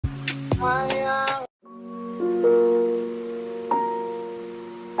Good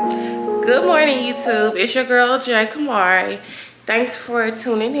morning, YouTube. It's your girl Jay Kamari. Thanks for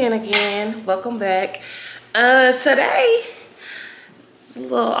tuning in again. Welcome back. Today it's a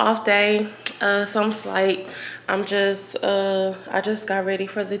little off day. Some slight. I just got ready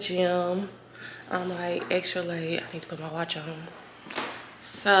for the gym. I'm like extra late. I need to put my watch on.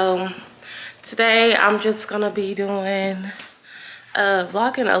 So today I'm just gonna be doing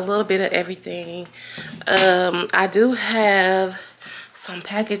vlogging a little bit of everything. I do have some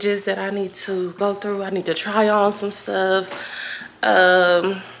packages that I need to go through. I need to try on some stuff,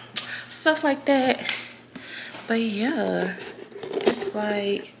 stuff like that. But yeah, it's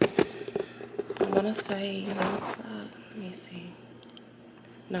like, I wanna say 9 o'clock. Let me see.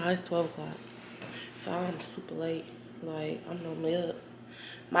 No, it's 12 o'clock. So I'm super late. Like, I'm normally up.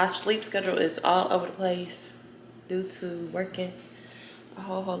 My sleep schedule is all over the place due to working a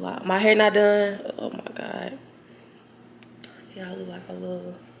whole lot. My hair not done. Oh my God. Yeah, I look like a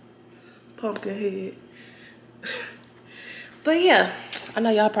little pumpkin head. But yeah, I know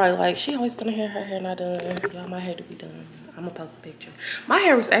y'all probably like, she always gonna hear her hair not done. Y'all, my hair to be done. I'm gonna post a picture. My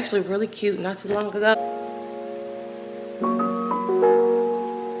hair was actually really cute not too long ago.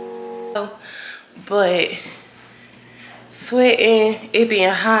 But sweating, it being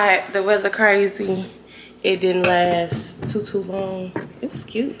hot, the weather crazy, it didn't last too long. It was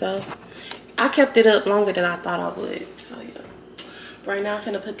cute though. I kept it up longer than I thought I would. So yeah. Right now I'm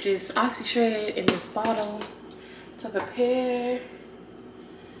finna put this Oxy Shred in this bottle to prepare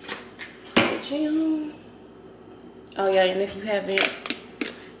the gym. Oh yeah, and if you haven't,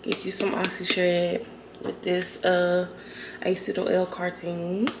 get you some Oxy Shred with this acetyl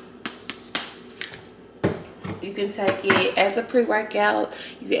L-carnitine. You can take it as a pre-workout.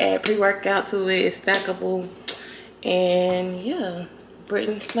 You can add pre-workout to it. It's stackable. And yeah,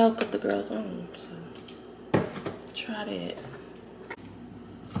 Brittany Snow put the girls on. So try that.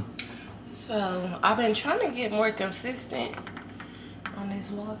 So I've been trying to get more consistent on this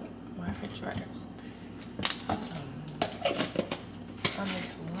vlogging. My refrigerator open. On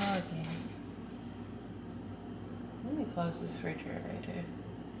this vlogging. Let me close this refrigerator.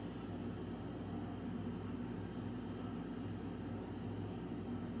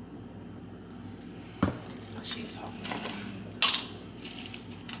 She's talking about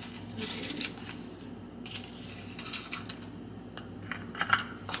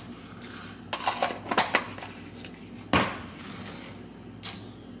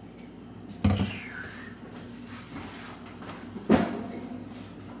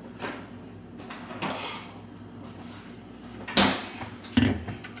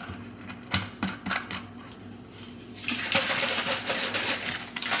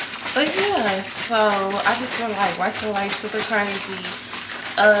But yeah, so I just been like working like super crazy.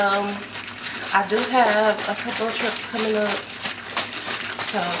 I do have a couple of trips coming up,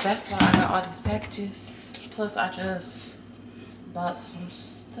 so that's why I got all these packages. Plus I just bought some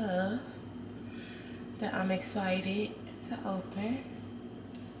stuff that I'm excited to open.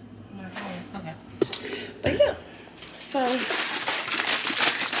 Okay, but yeah, so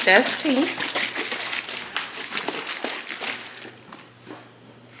that's tea.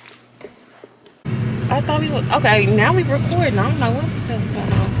 I thought we were, okay, now we recording. I don't know what the hell's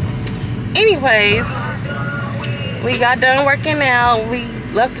going on. Anyways, we got done working out. We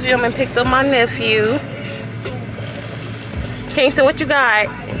left the gym and picked up my nephew. Kingston, what you got?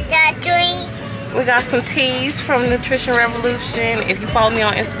 Got trees. We got some teas from Nutrition Revolution. If you follow me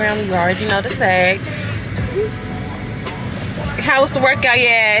on Instagram, you already know the tag. How was the workout,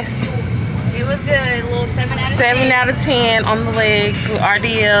 yes? It was good. A little 7 out of 10. 7 out of 10 on the legs with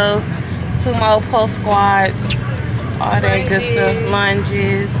RDLs. Sumo pulse squats, all that good stuff,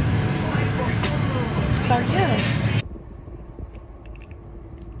 lunges. So yeah.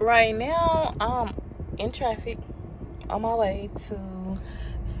 Right now I'm in traffic on my way to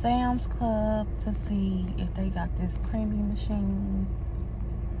Sam's Club to see if they got this creamy machine,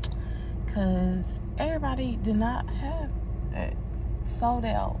 cause everybody did not have it. Sold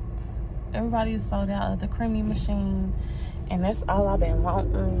out. Everybody is sold out of the creamy machine. And that's all I've been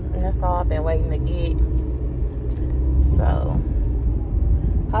wanting, and that's all I've been waiting to get. So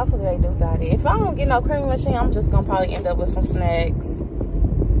hopefully they do got it. If I don't get no creamy machine, I'm just gonna probably end up with some snacks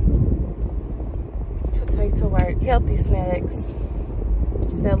to take to work. Healthy snacks,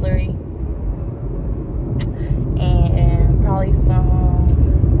 celery, and probably some,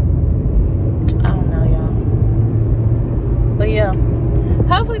 I don't know, y'all. But yeah,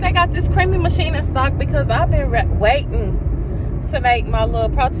 hopefully they got this creamy machine in stock, because I've been waiting to make my little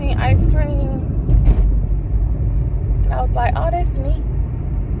protein ice cream. And I was like, oh, that's neat.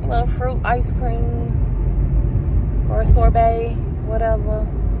 A little fruit ice cream or sorbet, whatever.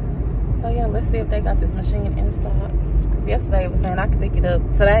 So yeah, let's see if they got this machine in stock. Cause yesterday it was saying I could pick it up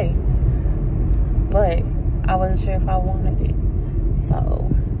today, but I wasn't sure if I wanted it. So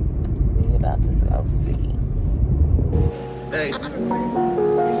we about to go see. Hey,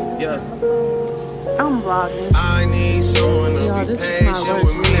 yeah. I'm vlogging. I need someone to be patient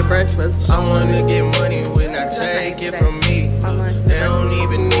with me. Someone to get money when I take it from me. They don't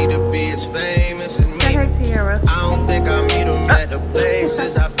even need to be as famous as me. Hey, Tiara. I don't think I meet them at the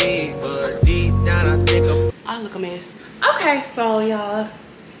places I be, but deep down I think I'm. I look a mess. Okay, so y'all,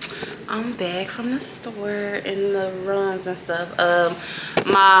 I'm back from the store and the runs and stuff.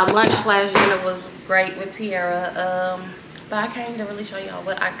 My lunch / dinner was great with Tiara. But I came to really show y'all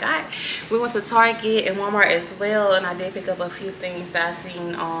what I got. We went to Target and Walmart as well, and I did pick up a few things that I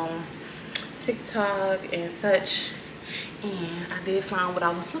seen on TikTok and such. And I did find what I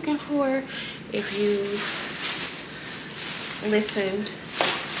was looking for. If you listened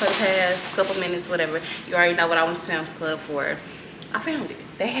for the past couple minutes, whatever, you already know what I went to Sam's Club for. I found it.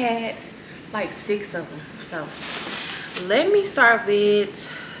 They had like 6 of them. So let me start with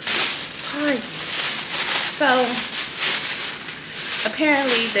Target. So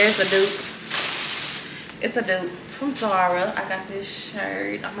apparently there's a dupe. It's a dupe from Zara. I got this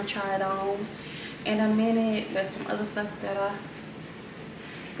shirt. I'm gonna try it on in a minute. There's some other stuff that I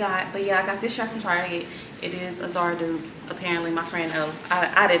got, but yeah, I got this shirt from Target. It is a Zara dupe. Apparently my friend knows.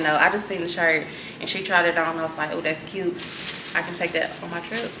 I didn't know. I just seen the shirt and she tried it on. I was like, oh, that's cute. I can take that on my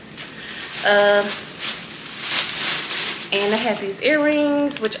trip. And I had these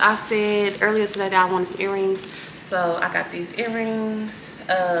earrings, which I said earlier today that I wanted some earrings. So I got these earrings,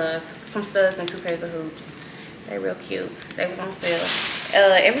 some studs, and 2 pairs of hoops. They're real cute. They was on sale.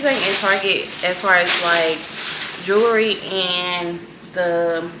 Everything in Target, as far as like jewelry and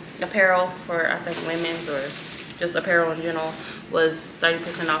the apparel for, I think, women's or just apparel in general, was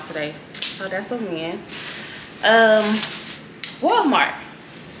 30% off today. So that's a win. Walmart.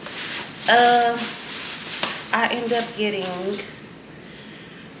 I end up getting,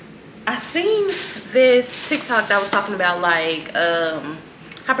 I seen this TikTok that was talking about like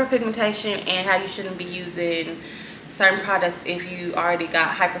hyperpigmentation and how you shouldn't be using certain products if you already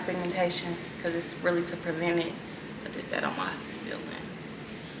got hyperpigmentation, because it's really to prevent it. What is that on my ceiling?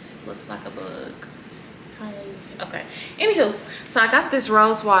 Looks like a bug. Okay, anywho, so I got this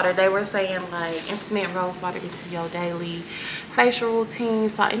rose water. They were saying like implement rose water into your daily facial routine,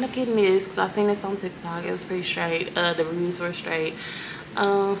 so I ended up getting this because I seen this on TikTok. It was pretty straight. The reviews were straight.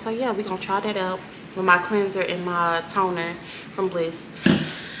 So yeah, we're gonna try that out with my cleanser and my toner from Bliss.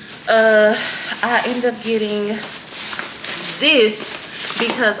 I end up getting this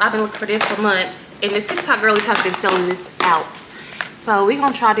because I've been looking for this for months, and the TikTok girlies have been selling this out. So we're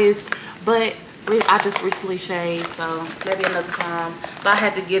gonna try this, but I just recently shaved, so maybe another time. But I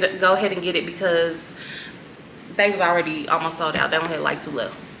had to go ahead and get it because they was already almost sold out. They only had like 2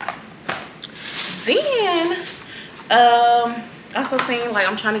 left. Then also seen like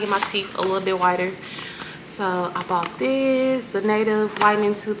I'm trying to get my teeth a little bit whiter, so I bought this. The Native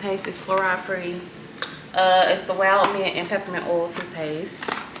Whitening Toothpaste is fluoride free. It's the Wild Mint and Peppermint Oil toothpaste,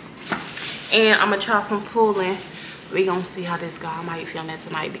 and I'm gonna try some pulling. We gonna see how this go. I might film that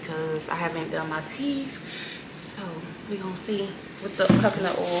tonight because I haven't done my teeth, so we gonna see with the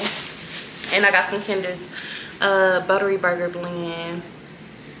coconut oil. And I got some Kinder's buttery burger blend.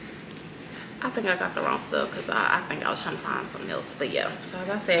 I think I got the wrong stuff because I think I was trying to find something else, but yeah, so I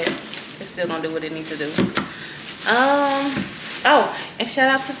got that. It's still gonna do what it needs to do. Oh, and shout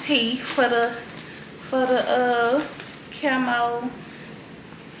out to T for the camo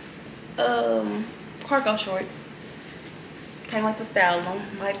cargo shorts. Can't wait to style them.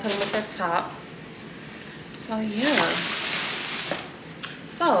 Might put them at the top. So yeah.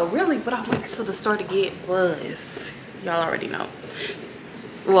 So really what I went to the store to get was, y'all already know.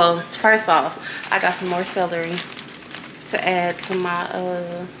 Well, first off, I got some more celery to add to my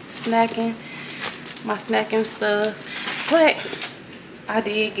snacking stuff. But I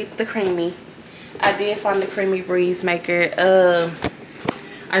did get the creamy. I did find the Creamy Breeze maker,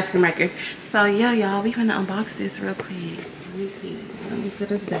 ice cream maker. So yeah, y'all, we gonna unbox this real quick. Let me see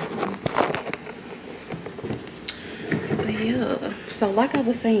this down. But yeah, so like I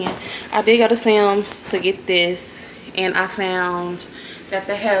was saying, I did go to Sam's to get this, and I found that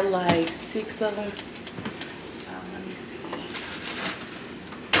they had like 6 of them. So let me see.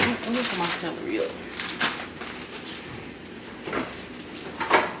 Let me put my celery up.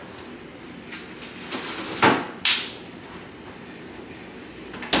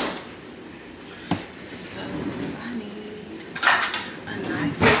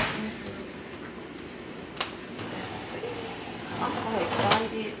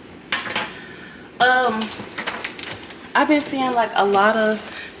 excited. I've been seeing like a lot of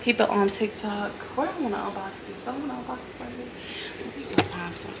people on TikTok. Where I want to unbox this? I want to unbox this right here. Let me go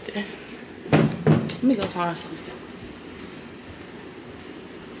find something. Let me go find something.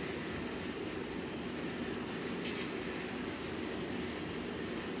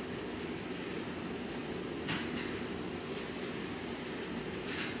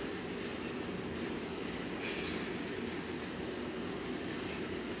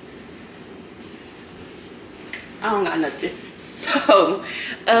 I don't got nothing. So,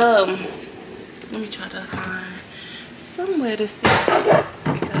 let me try to find somewhere to see this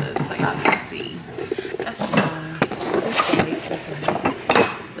because so y'all can see. That's why. That's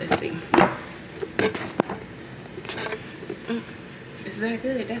right. Let's see. Is that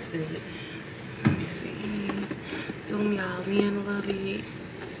good? That's good. Let me see. Zoom y'all in a little bit.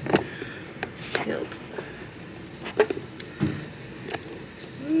 Tilt.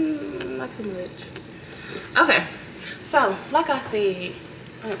 Not too much. Okay, so like I said,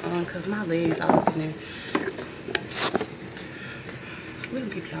 cause my legs are up in there. We can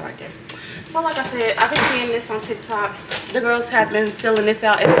keep y'all right there. So like I said, I've been seeing this on TikTok. The girls have been selling this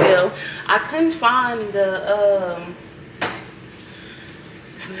out as well. I couldn't find the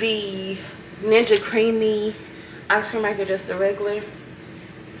Ninja Creamy ice cream maker, just the regular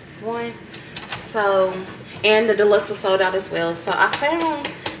one. So, and the deluxe was sold out as well. So I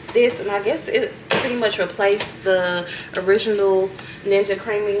found this, and I guess it pretty much replaced the original Ninja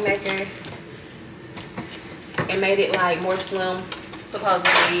Creamy maker and made it like more slim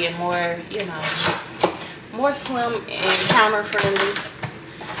supposedly, and more, you know, more slim and counter friendly.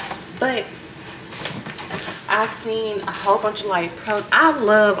 But I've seen a whole bunch of like I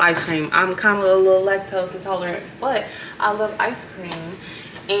love ice cream. I'm kind of a little lactose intolerant, but I love ice cream.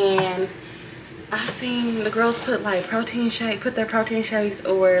 And I've seen the girls put like put their protein shakes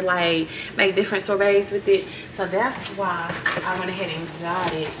or like make different sorbets with it. So that's why I went ahead and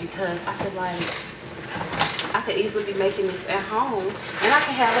got it, because I feel like I could easily be making this at home and I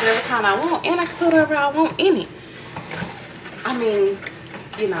can have whatever kind I want, and I can put whatever I want in it. I mean,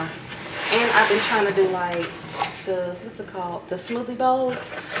 you know, and I've been trying to do like the, what's it called? The smoothie bowls.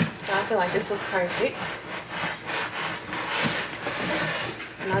 So I feel like this was perfect.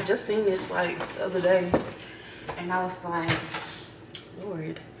 And I just seen this like the other day, and I was like,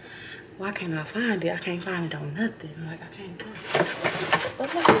 Lord, why can't I find it? I can't find it on nothing. Like, I can't do it.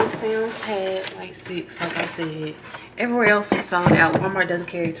 But luckily, Sam's had like 6, like I said. Everywhere else is sold out. Walmart doesn't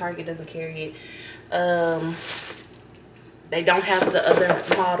carry it. Target doesn't carry it. They don't have the other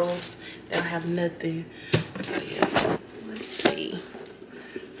models. They don't have nothing. So yeah, let's see.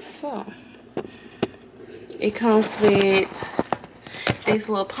 So it comes with these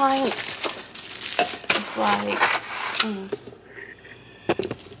little pints. It's like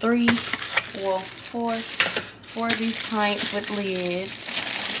 4 of these pints with lids.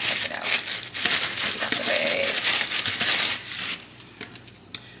 Check it out. Get out the bag.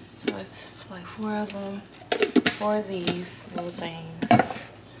 So it's like 4 of them. 4 of these little things.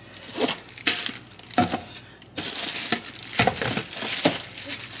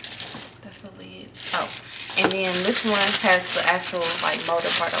 That's a lid. Oh, and then this one has the actual like motor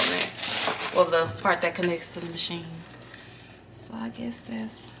part on there. Well, the part that connects to the machine. So I guess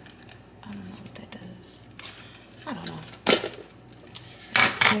that's, I don't know what that does. I don't know.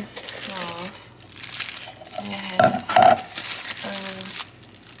 It's this off. It has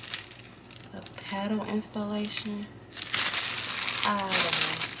a paddle installation. I don't know.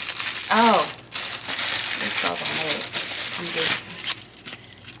 Oh, this goes on there. I'm guessing.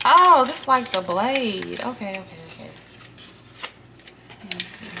 Oh, this is like the blade. Okay. Let me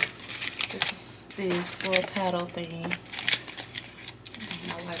see. This little paddle thing.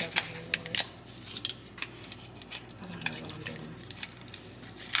 My light over here, Lord. I don't know what I'm doing.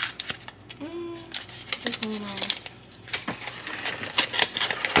 What's going on?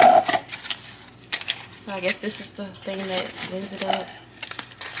 So I guess this is the thing that blends it up,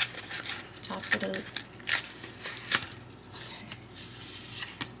 chops it up.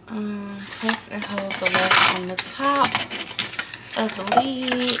 Press and hold the latch on the top of the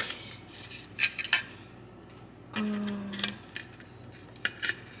lid.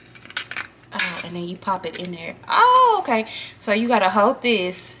 Oh, and then you pop it in there. Oh, okay. So you gotta hold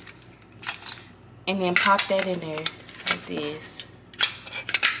this and then pop that in there like this,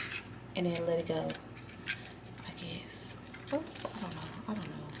 and then let it go. I guess. Oh, I don't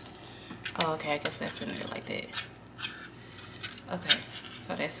know. Oh, okay. I guess that's in there like that. Okay.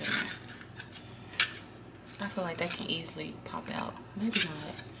 So that's in there. I feel like that can easily pop out. Maybe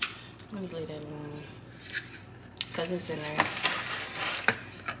not. Let me leave that alone, because it's in there.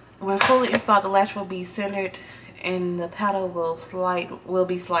 when fully installed, the latch will be centered and the paddle will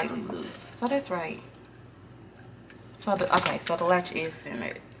be slightly loose. So that's right. So so the latch is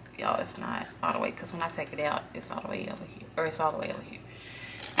centered. Y'all, it's not all the way, because when I take it out, it's all the way over here, or it's all the way over here.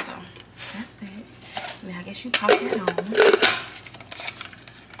 So that's that. Now I guess you pop it on,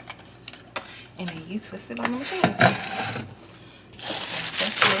 and then you twist it on the machine. That's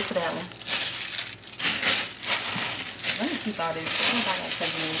good for that one. Let me keep all this.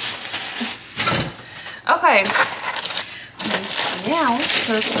 Okay. Now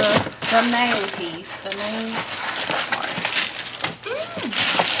to the main piece, the main part.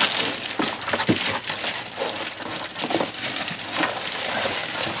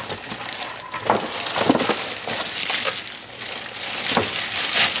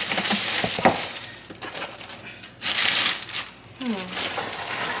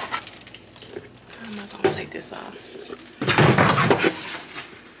 I'm not gonna take this off.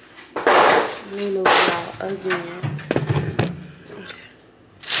 Let me move it out again.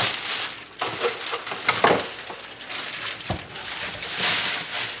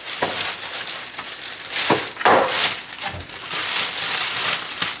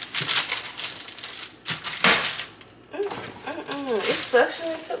 It's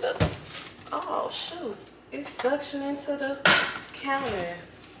suctioning to the, oh shoot, it's suctioning to the counter.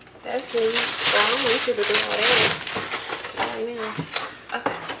 That's it. Well, I don't need you to do all that right now.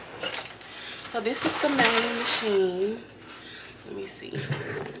 Okay. So this is the main machine. Let me see.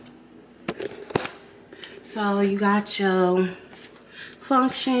 So you got your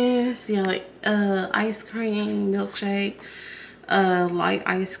functions, your ice cream, milkshake, light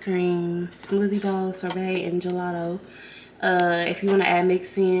ice cream, smoothie bowl, sorbet, and gelato. If you want to add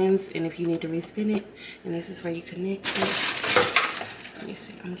mix-ins, and if you need to respin it, and this is where you connect it. Let me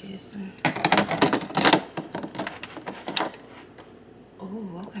see, I'm guessing.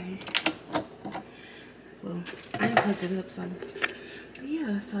 Oh, okay. Well, I didn't plug it up, so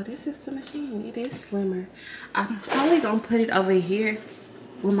yeah. So this is the machine. It is slimmer. I'm probably gonna put it over here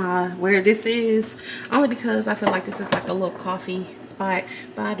with where this is, only because I feel like this is like a little coffee spot,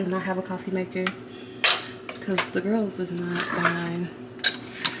 but I do not have a coffee maker. Because the girls is not buying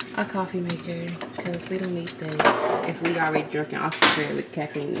a coffee maker, because we don't need that if we already drinking off the bread with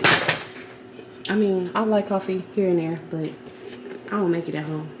caffeine. I mean, I like coffee here and there, but I don't make it at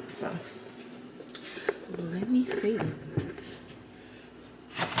home. So let me see.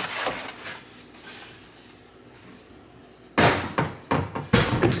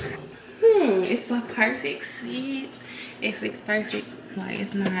 It's a perfect fit. It fits perfect. Like,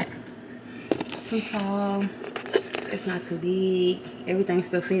 it's not too tall, it's not too big, everything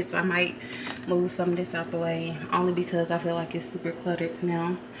still fits. I might move some of this out the way, only because I feel like it's super cluttered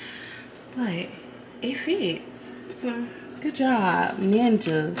now, but it fits. So good job,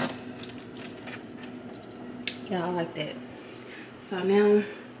 Ninja. Yeah, I like that. So now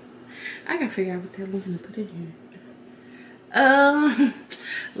I gotta figure out what the hell I'm gonna put in here.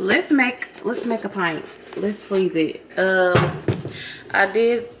 Let's make a pint. Let's freeze it. I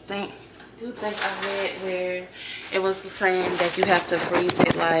do think I read where it was saying that you have to freeze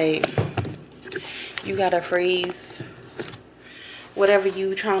it, like you gotta freeze whatever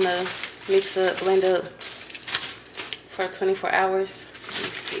you trying to mix up, blend up for 24 hours. Let me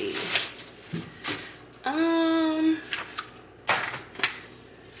see.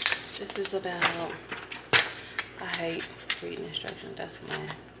 This is about, I hate reading instructions, that's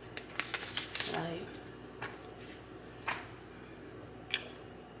mine. Like,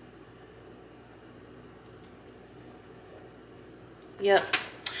 yep.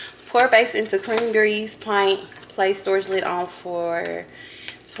 Pour base into cream grease pint. Place storage lid on for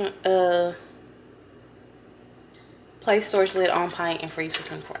place storage lid on pint and freeze for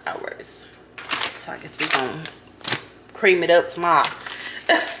 24 hours. So I guess we're gonna cream it up tomorrow.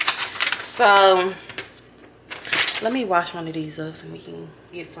 So let me wash one of these up so we can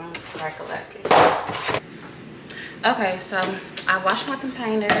get some crack-a-lacking. Okay, so I washed my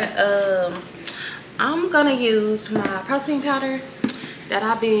container. I'm gonna use my protein powder that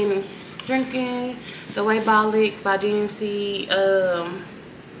I've been drinking, the Whey Bolic by GNC,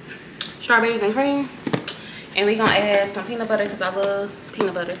 strawberries and cream. And we're gonna add some peanut butter because I love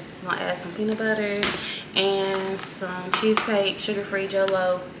peanut butter. We're gonna add some peanut butter and some cheesecake, sugar-free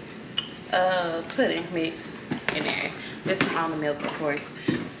Jell-O pudding mix in there. There's some almond milk, of course.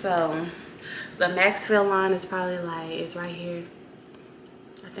 So the max fill line is probably like, it's right here,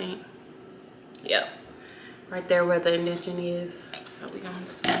 I think. Yep, right there where the indentation is. So we're gonna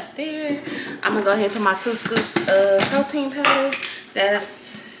start there. I'm gonna go ahead and put my 2 scoops of protein powder.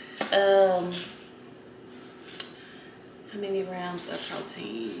 That's how many grams of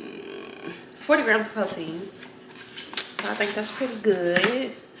protein? 40 grams of protein. So I think that's pretty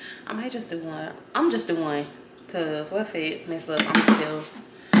good. I might just do one. I'm just do one. Cause what if it mess up? I'm gonna feel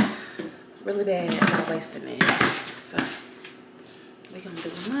really bad about wasting it. So we gonna do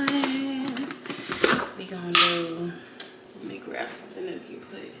one. We gonna do, let me grab something that you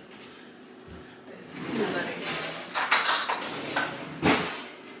put this peanut butter.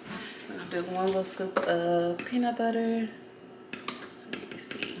 We're gonna do one little scoop of peanut butter. Let me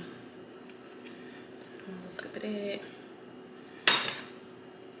see. One little scoop of that.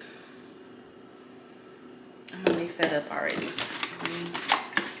 I'm gonna mix that up already.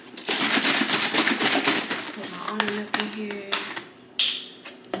 Put my almond milk in here.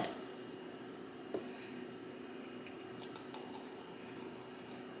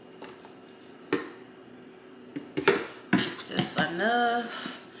 Just enough.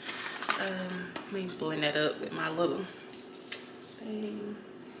 Let me blend that up with my little thing.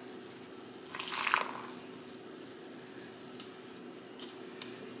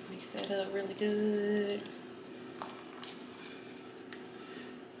 Mix that up really good.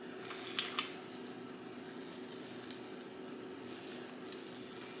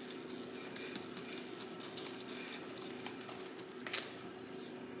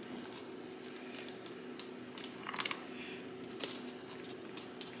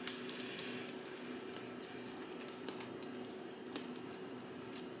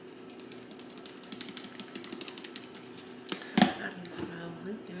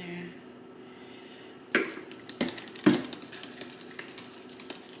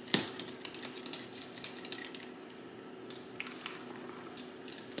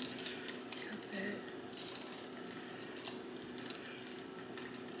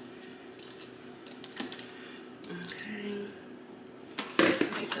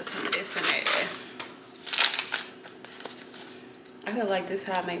 I feel like this is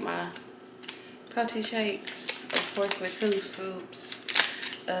how I make my protein shakes, of course with 2 soups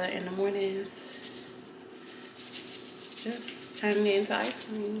in the mornings. Just turning it into ice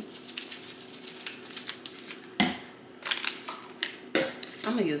cream.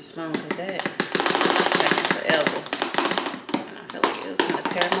 I'm gonna use a spoon because that taking forever. And I feel like it was gonna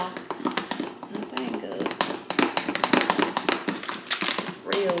tear my thing up. It's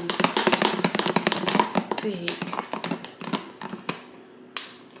real big.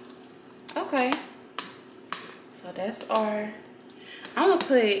 Okay, so that's our, I'm gonna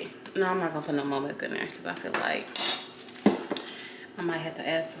put, no, I'm not gonna put no more milk in there because I feel like I might have to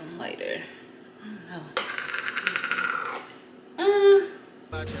add some later. I don't know.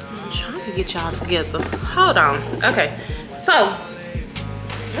 I'm trying to get y'all together. Hold on. Okay, so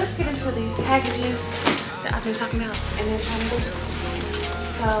let's get into these packages that I've been talking about and then trying to do.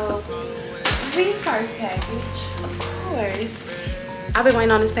 So the first package, of course, I've been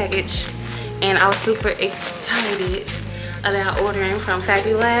waiting on this package. And I was super excited about ordering from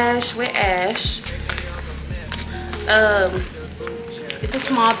Fabulash with Ash. It's a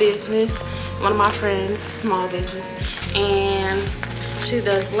small business, one of my friends' small business, and she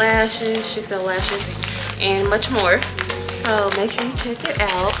does lashes, she sells lashes, and much more. So make sure you check it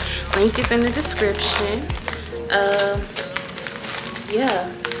out. Link is in the description. Yeah.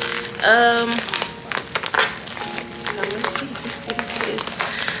 So let's see. Let's get into this.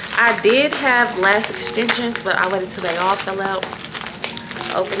 I did have lash extensions, but I waited till they all fell out.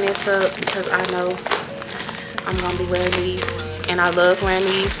 Open this up because I know I'm gonna be wearing these, and I love wearing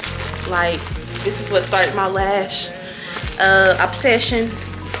these. Like, this is what started my lash obsession.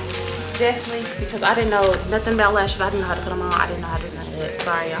 Definitely, because I didn't know nothing about lashes. I didn't know how to put them on. I didn't know how to do none of that.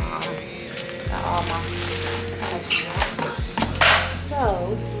 Sorry, y'all. Got all my lashes.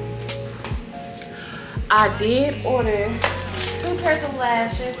 So I did order 2 pairs of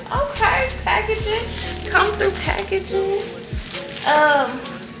lashes. Okay, packaging. Come through packaging.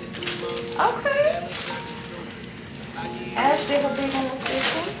 Okay. Ash did her big one with this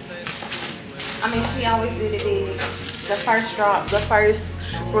one. I mean, she always did it big. The first drop, the first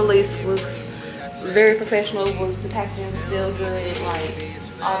release was very professional. The packaging was still good. Like,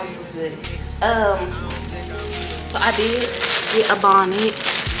 all this was good. So I did get a bonnet.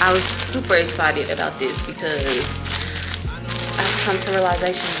 I was super excited about this because I've come to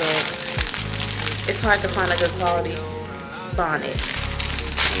realization that it's hard to find a good quality bonnet.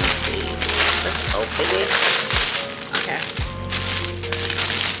 Let's see. Let's open it. Okay.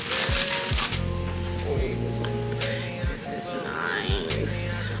 This is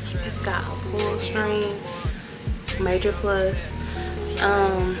nice. It's got a pull string, major plus.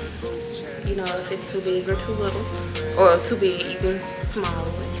 You know, if it's too big or too little, or too big, you can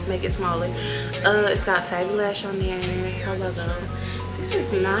smaller, make it smaller. It's got Fabulash on there, her logo. This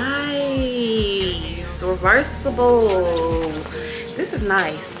is nice. Reversible. This is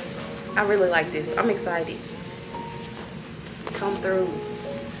nice. I really like this. I'm excited. Come through.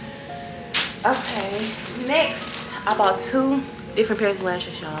 Okay, next I bought 2 different pairs of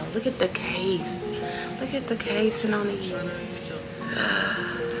lashes, y'all. Look at the case. Look at the casing on these.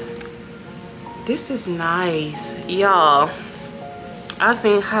 This is nice, y'all. I've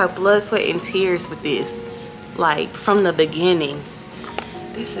seen her blood, sweat, and tears with this, like from the beginning.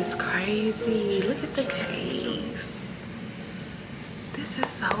 This is crazy. Look at the case. This is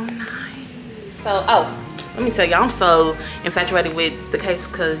so nice. So, oh, let me tell you, I'm so infatuated with the case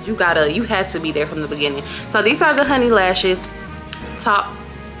because you had to be there from the beginning. So these are the honey lashes, top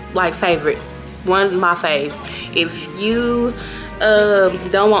like favorite, one of my faves. If you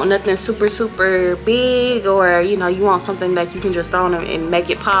don't want nothing super big, or you know, you want something that you can just throw on them and make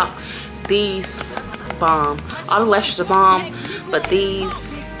it pop, these bomb. All the lashes are bomb, but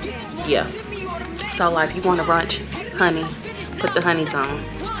these, yeah. So like if you want a brunch honey, put the honeys on.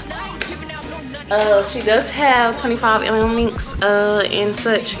 She does have 25mm minks and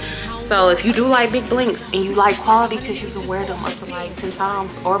such. So if you do like big blinks and you like quality, because you can wear them up to like 10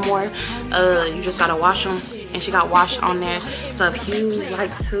 times or more, you just gotta wash them. And she got wash on there. So if you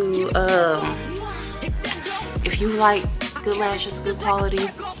like to, if you like good lashes, good quality,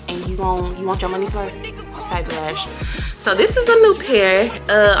 and you want your money's worth, Fabulash. So this is a new pair.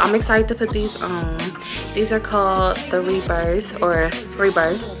 I'm excited to put these on. These are called the Rebirth or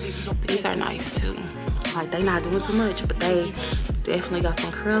Rebirth. These are nice too. Like they not doing too much, but they definitely got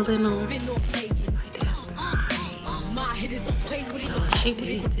some curl in them. Like that's nice. Oh, she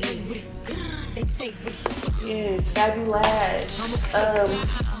did this. Yes, Fabulash.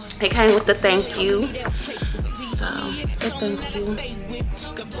 It came with the thank you. So the thank you.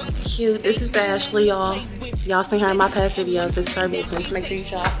 Cute. This is Ashley, y'all. Y'all seen her in my past videos. This is her business. Make sure you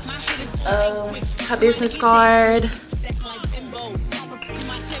shop. Her business card.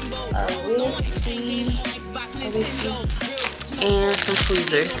 A whiskey, and some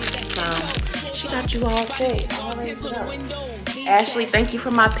tweezers. So she got you all set. All ready to go. Ashley, thank you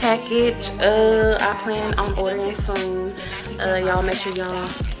for my package. I plan on ordering soon. Y'all make sure y'all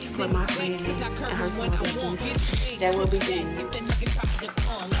support my friend and her small business. That will be good.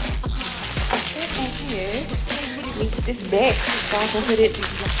 And here, let me put this back so I can put it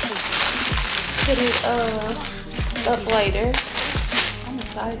up later. I'm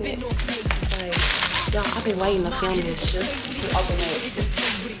excited. Like, y'all, I've been waiting to film this just to open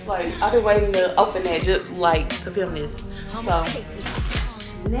it. Like, I've been waiting to open that just like to film this. So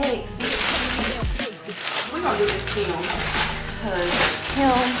next, we're gonna do this film because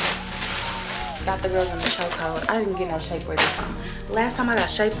him got the girls in the chokehold. I didn't get no shapewear this time. Last time I got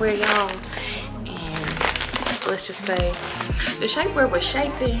shapewear, y'all, and let's just say the shapewear was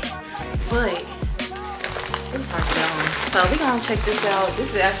shaping, but it was hard to get on. So we're gonna check this out.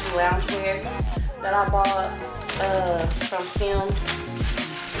 This is actually loungewear that I bought from Sims.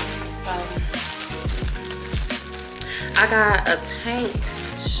 So I got a tank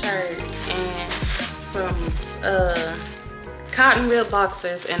shirt and some cotton rib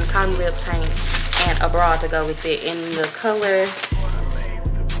boxers and a cotton rib tank and a bra to go with it in the color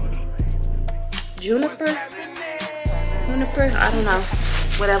juniper, I don't know,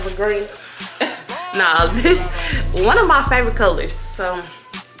 whatever, green. Nah, this one of my favorite colors. So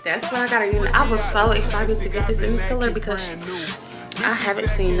that's what I got. I was so excited to get this in this color because I haven't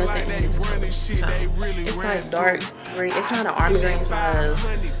seen nothing in this color. So it's like dark green. It's not an army green, it's not a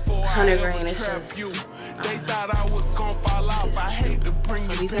hunter green. It's just it's cute.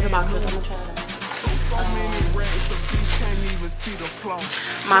 So these are the boxes I'm gonna try.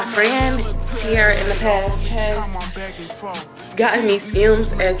 My friend Tiara in the past has gotten me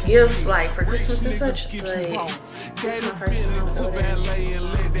Skims as gifts, like for Christmas and such, but this is my first time ordering.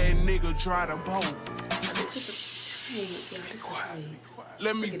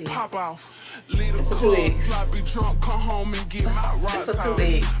 Let me pop off. Little cool, sloppy drunk, come home and get my rocks out.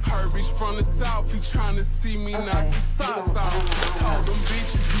 Herbie's from the south, he trying to see me knock the socks out. Told them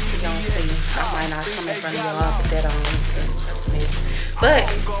bitches I might not come in front of y'all, put that on. But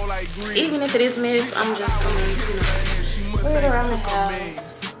even if it is missed, I'm just gonna, you know, put it around the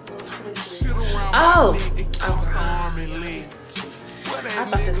house. Oh, I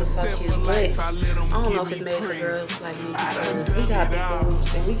thought this was so cute, but I don't know if it's made for girls like me because we got big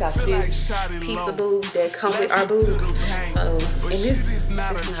boobs and we got this piece of boob that come with our boobs. So, and this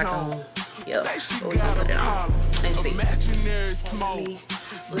not gonna, yeah, but we gonna put it on. Let's see.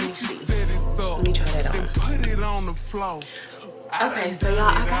 Let me see. Let me try that on. Okay, so y'all,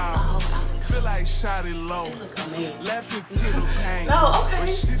 I got the whole outfit. Feel like shot it low. Left it to the pain. No,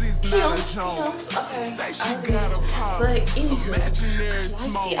 okay. Shit is not a Cute. joke. Okay. Say she got a pop. But anywho, Imaginary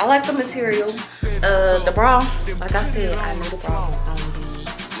smoke. I like the material. The bra, like I said, I knew the bra was gonna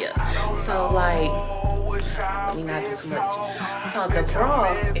be, yeah. So like, let me not do too much. So the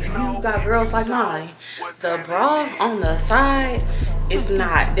bra, if you got girls like mine, the bra on the side is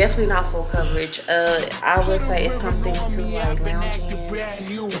definitely not full coverage. I would say it's something to like lounge in.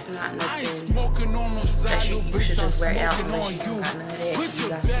 It's not nothing that you should just wear out unless you don't got none of that. You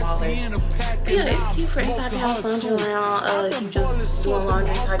got smaller. But yeah, it's cute for inside the house, lounging around. If you just doing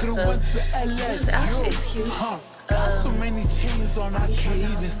laundry type stuff. Yeah, the outfit is cute. So many chains on, I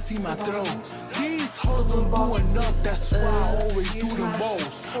can't even see my throat. These hoes don't do enough, that's why I always do the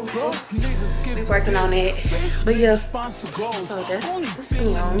most. Bro, niggas get We working on it. But yeah, so that's the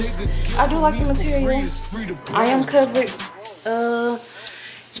skins. I do like the material. I am covered.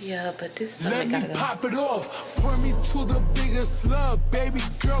 Yeah, but this stomach gotta go. Pop it off. Point me to the biggest love, baby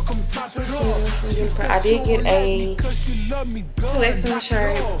girl, come top it off. I did get a 2X in the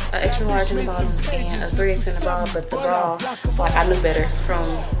shirt, an extra large in the bottom, and a 3X in the bra. But the bra, like I knew better from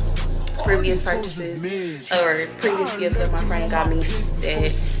previous purchases or previous gifts that my friend got me.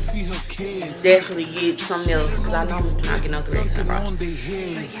 That definitely get something else because I know I'm not getting no 3X in the bra. But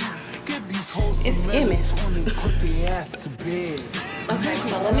yeah. It's skimming. Okay,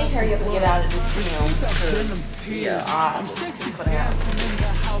 so let me hurry up and get out of this film. Yeah, I'm sexy for the house.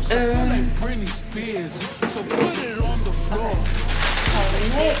 So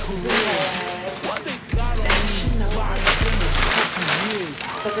next we have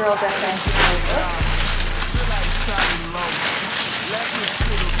the girl that makeup.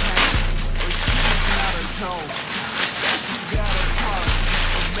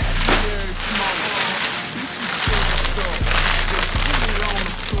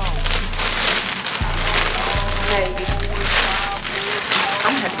 Baby,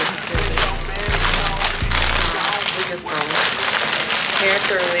 I'm happy to do this. We just gonna tear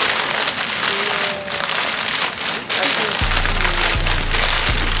through it.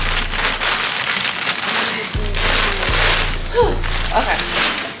 Okay.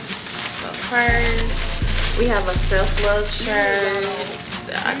 So first, we have a self-love shirt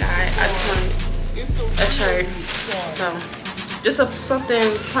that I got. I just wanted a shirt. So just something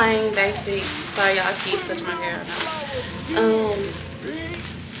plain, basic. Sorry, y'all keep touching my hair now.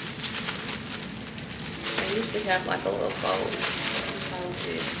 I usually have like a little fold.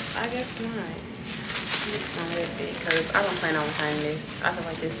 I guess not. It's not with it because I don't plan on tying this. I feel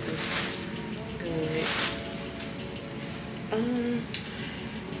like this is good.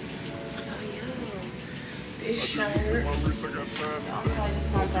 So yeah, this shirt. I'm probably just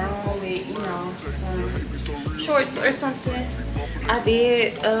gonna throw with, you know, some shorts or something. I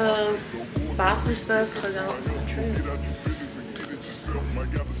did buy some stuff to go on the trip.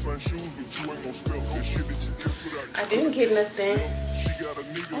 I didn't get nothing. I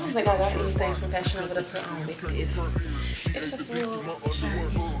don't think I got anything from Fashion Nova to put on with this. It's just a little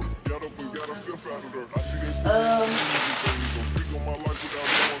shirt.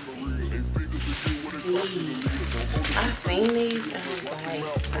 I seen these and I was like,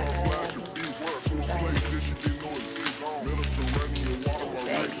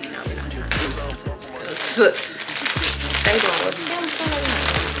 they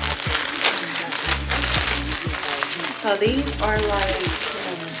so these are like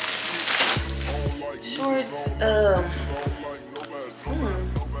shorts.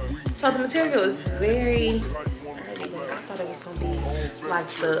 So the material is very sturdy. I thought it was gonna be like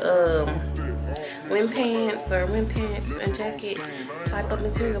the wind pants and jacket type of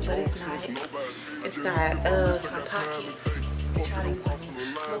material, but it's not. It's got some pockets. Try to use them.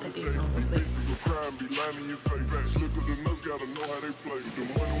 Look at these on real quick.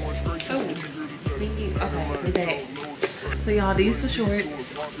 Okay, we back. So y'all, these the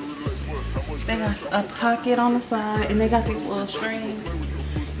shorts. They got a pocket on the side, and they got these little strings,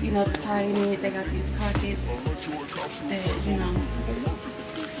 you know, to tie in it. They got these pockets that, you know,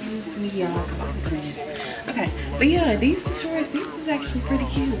 excuse me, y'all. Okay, but yeah, these the shorts. These is actually pretty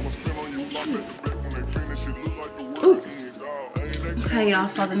cute. Cute. Ooh. Okay, y'all,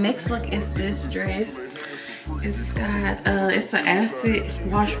 so the next look is this dress. It's got it's an acid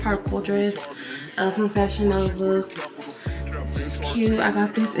wash purple dress from Fashion Nova. This is cute. I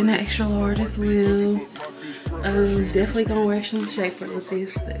got this in an extra large as well. Definitely gonna wear some shaper with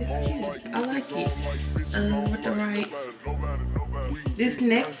this, but it's cute. I like it. With the right. This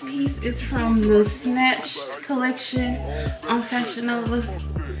next piece is from the Snatched collection on Fashion Nova.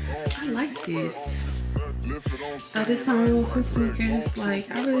 I like this. Oh, this song with some sneakers. Like,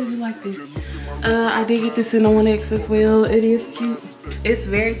 I really do like this. I did get this in the 1X as well. It is cute. It's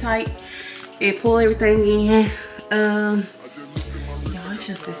very tight. It pull everything in. Y'all, it's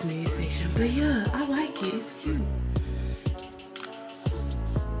just this midsection. But yeah, I like it. It's cute.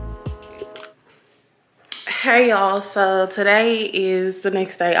 Hey y'all, so today is the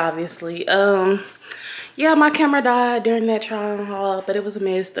next day, obviously. Yeah, my camera died during that try on haul, but it was a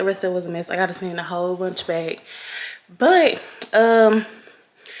mess. The rest of it was a mess. I gotta send a whole bunch back. But I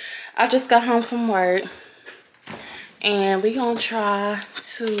just got home from work and we gonna try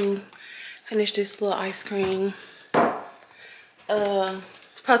to finish this little ice cream,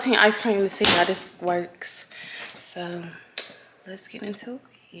 protein ice cream, to see how this works. So let's get into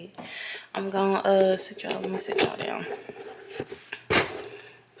it. I'm gonna sit y'all, let me sit y'all down.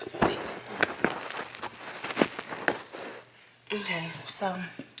 So, okay, so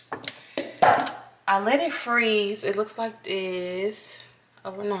I let it freeze. It looks like this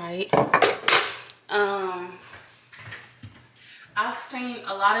overnight. I've seen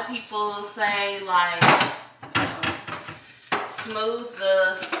a lot of people say like smooth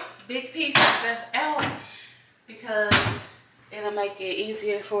the big piece out because it'll make it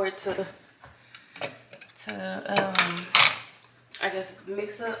easier for it to I guess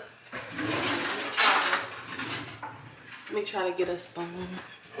mix up. Let me try to get a spoon.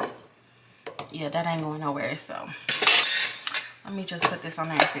 Yeah, that ain't going nowhere, so let me just put this on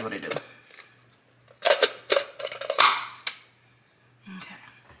there and see what it do. Okay.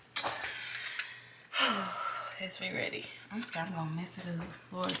 Let's be ready. I'm scared I'm gonna mess it up.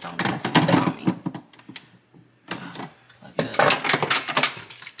 Lord, don't mess it up on me. Oh, plug it up.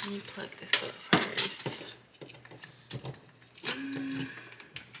 Let me plug this up first.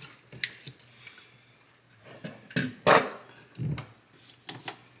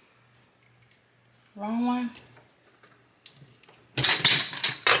 Wrong one. That's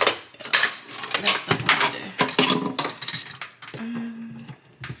the blender.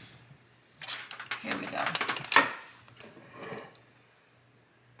 Here we go.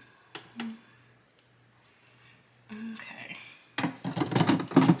 Okay.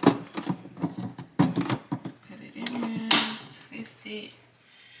 Put it in there. Twist it.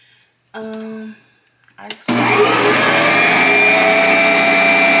 Ice cream.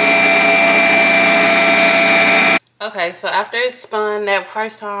 Okay, so after it's spun that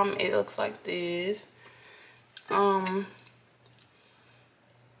first time, it looks like this.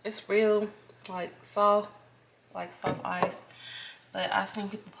 It's real like soft ice, but I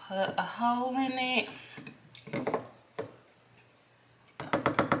think people put a hole in it.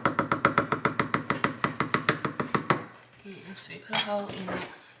 Let's see, put a hole in it.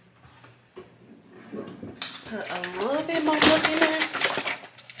 Put a little bit more milk in there,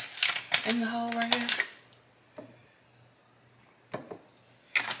 in the hole right here.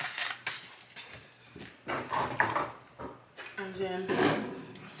 And then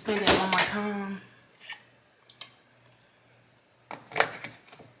spin it one more time.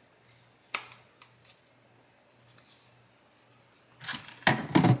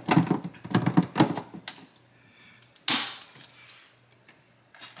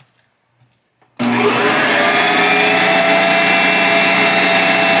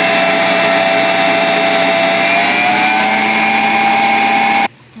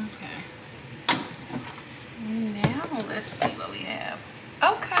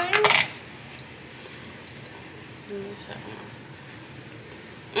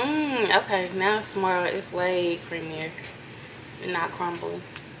 Okay, now it's more, it's way creamier and not crumbly.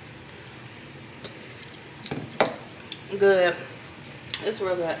 Good. It's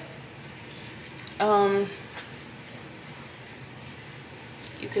real good.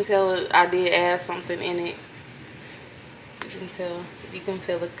 You can tell I did add something in it. You can tell, you can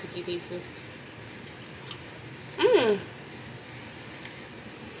feel the cookie pieces.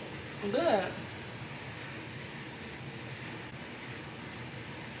 Good.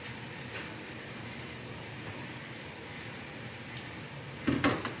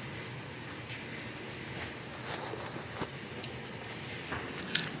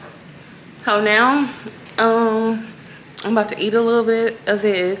 So now, I'm about to eat a little bit of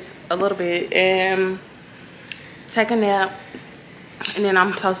this, and take a nap, and then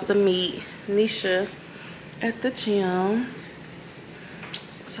I'm supposed to meet Nisha at the gym.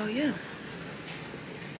 So yeah.